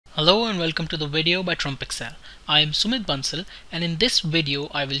Hello and welcome to the video by Trump Excel. I am Sumit Bansal, and in this video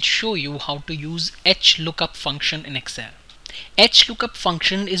I will show you how to use HLOOKUP function in Excel. HLOOKUP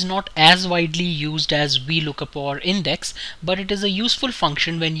function is not as widely used as VLOOKUP or index, but it is a useful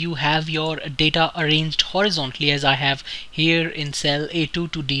function when you have your data arranged horizontally, as I have here in cell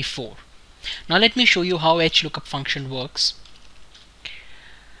A2 to D4. Now let me show you how HLOOKUP function works.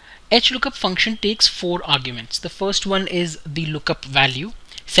 HLOOKUP function takes 4 arguments. The first one is the lookup value.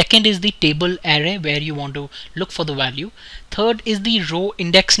 Second is the table array where you want to look for the value. Third is the row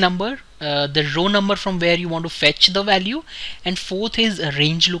index number, the row number from where you want to fetch the value. And fourth is a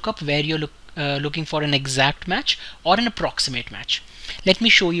range lookup where you're looking for an exact match or an approximate match. Let me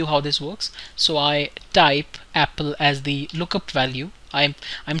show you how this works. So I type Apple as the lookup value. I'm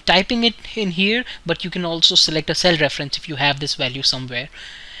typing it in here, but you can also select a cell reference if you have this value somewhere.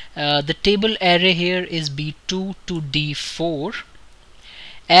 The table array here is B2 to D4.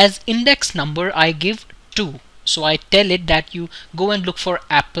 As index number I give 2, so I tell it that you go and look for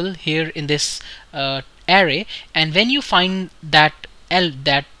Apple here in this array, and when you find that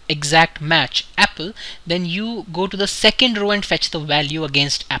exact match Apple, then you go to the second row and fetch the value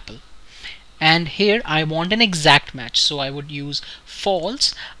against Apple. And here I want an exact match, so I would use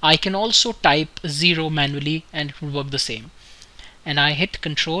false. I can also type 0 manually and it will work the same, and I hit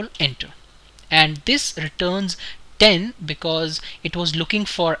Control Enter, and this returns 10 because it was looking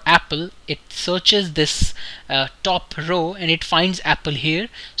for Apple. It searches this top row and it finds Apple here,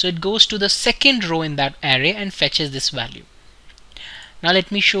 so it goes to the second row in that array and fetches this value. Now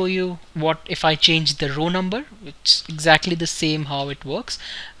let me show you what if I change the row number. It's exactly the same how it works.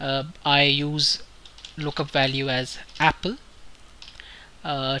 I use lookup value as Apple.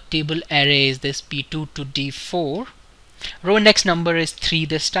 Table array is this B2 to D4. Row index number is 3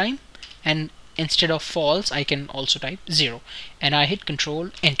 this time, and instead of false I can also type 0, and I hit Control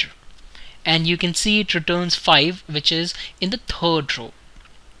Enter, and you can see it returns 5, which is in the third row.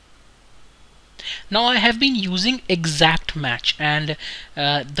 Now I have been using exact match, and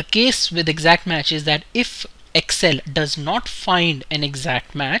the case with exact match is that if Excel does not find an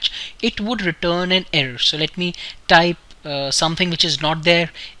exact match, it would return an error. So let me type something which is not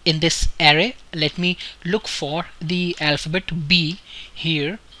there in this array. Let me look for the alphabet B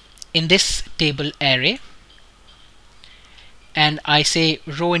here in this table array, and I say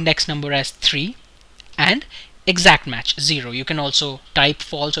row index number as 3 and exact match 0. You can also type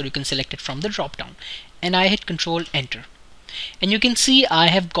false, or you can select it from the drop down, and I hit Control Enter, and you can see I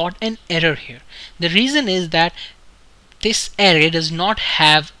have got an error here. The reason is that this array does not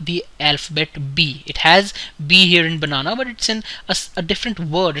have the alphabet B. It has B here in banana, but it's in a different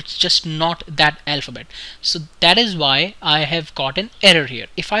word. It's just not that alphabet. So that is why I have got an error here.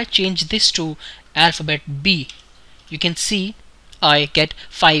 If I change this to alphabet B, you can see I get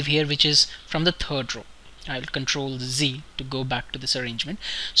 5 here, which is from the third row. I'll Control Z to go back to this arrangement.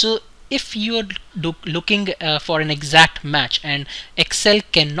 So if you're looking for an exact match and Excel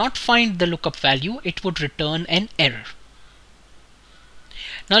cannot find the lookup value, it would return an error.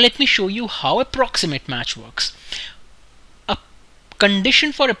 Now let me show you how approximate match works. A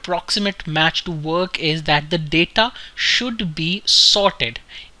condition for approximate match to work is that the data should be sorted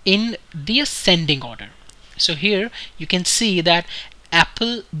in the ascending order. So here you can see that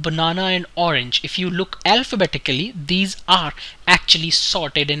apple, banana and orange, if you look alphabetically, these are actually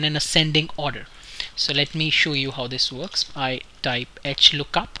sorted in an ascending order. So let me show you how this works. I type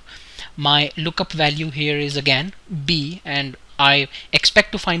HLOOKUP. My lookup value here is again B, and I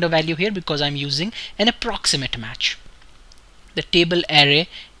expect to find a value here because I'm using an approximate match. The table array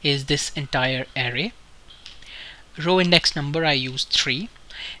is this entire array. Row index number I use 3,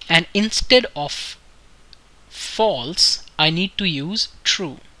 and instead of false I need to use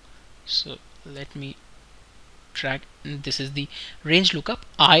true. So let me drag. This is the range lookup.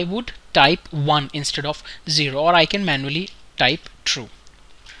 I would type 1 instead of 0, or I can manually type true,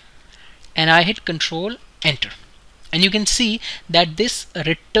 and I hit Control Enter, and you can see that this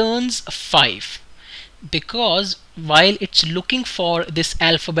returns 5 because while it's looking for this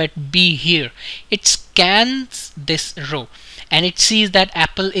alphabet B here, it scans this row and it sees that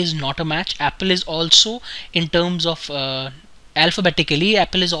Apple is not a match. Apple is also, in terms of alphabetically,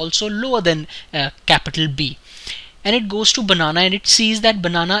 Apple is also lower than capital B, and it goes to banana and it sees that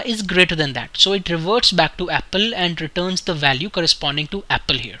banana is greater than that, so it reverts back to Apple and returns the value corresponding to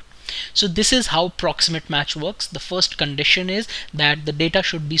Apple here. So this is how approximate match works. The first condition is that the data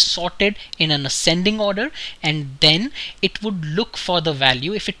should be sorted in an ascending order, and then it would look for the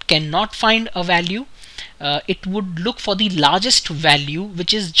value. If it cannot find a value, it would look for the largest value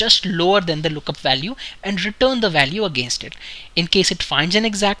which is just lower than the lookup value and return the value against it. In case it finds an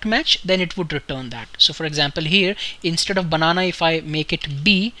exact match, then it would return that. So for example, here instead of banana, if I make it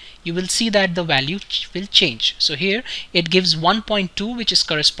B, you will see that the value will change. So here it gives 1.2, which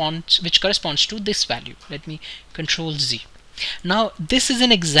corresponds to this value. Let me Control Z. Now this is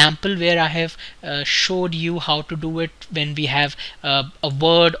an example where I have showed you how to do it when we have a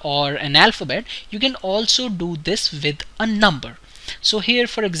word or an alphabet. You can also do this with a number. So here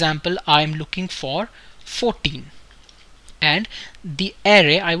for example, I'm looking for 14, and the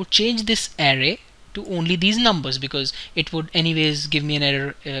array, I would change this array to only these numbers because it would anyways give me an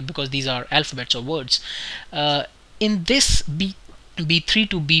error because these are alphabets or words. In this B3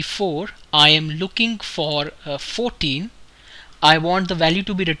 to B4, I am looking for 14. I want the value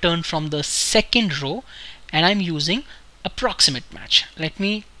to be returned from the second row, and I'm using approximate match. Let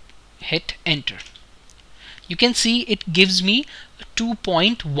me hit enter. You can see it gives me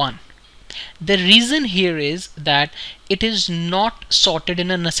 2.1. The reason here is that it is not sorted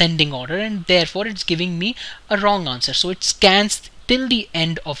in an ascending order, and therefore it's giving me a wrong answer. So it scans till the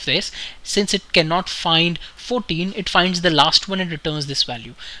end of this. Since it cannot find 14, it finds the last one and returns this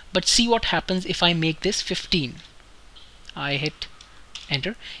value. But see what happens if I make this 15. I hit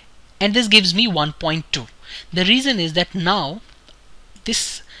enter, and this gives me 1.2. The reason is that now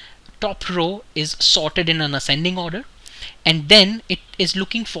this top row is sorted in an ascending order, and then it is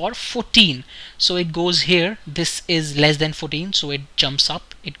looking for 14. So it goes here, this is less than 14, so it jumps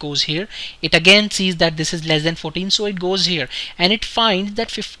up, it goes here, it again sees that this is less than 14, so it goes here, and it finds that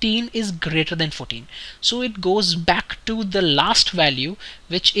 15 is greater than 14. So it goes back to the last value,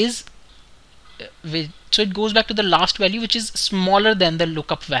 which is which is smaller than the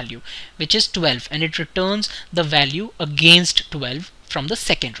lookup value, which is 12, and it returns the value against 12 from the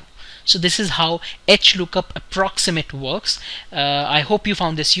second row. So this is how HLOOKUP approximate works. I hope you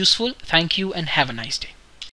found this useful. Thank you and have a nice day.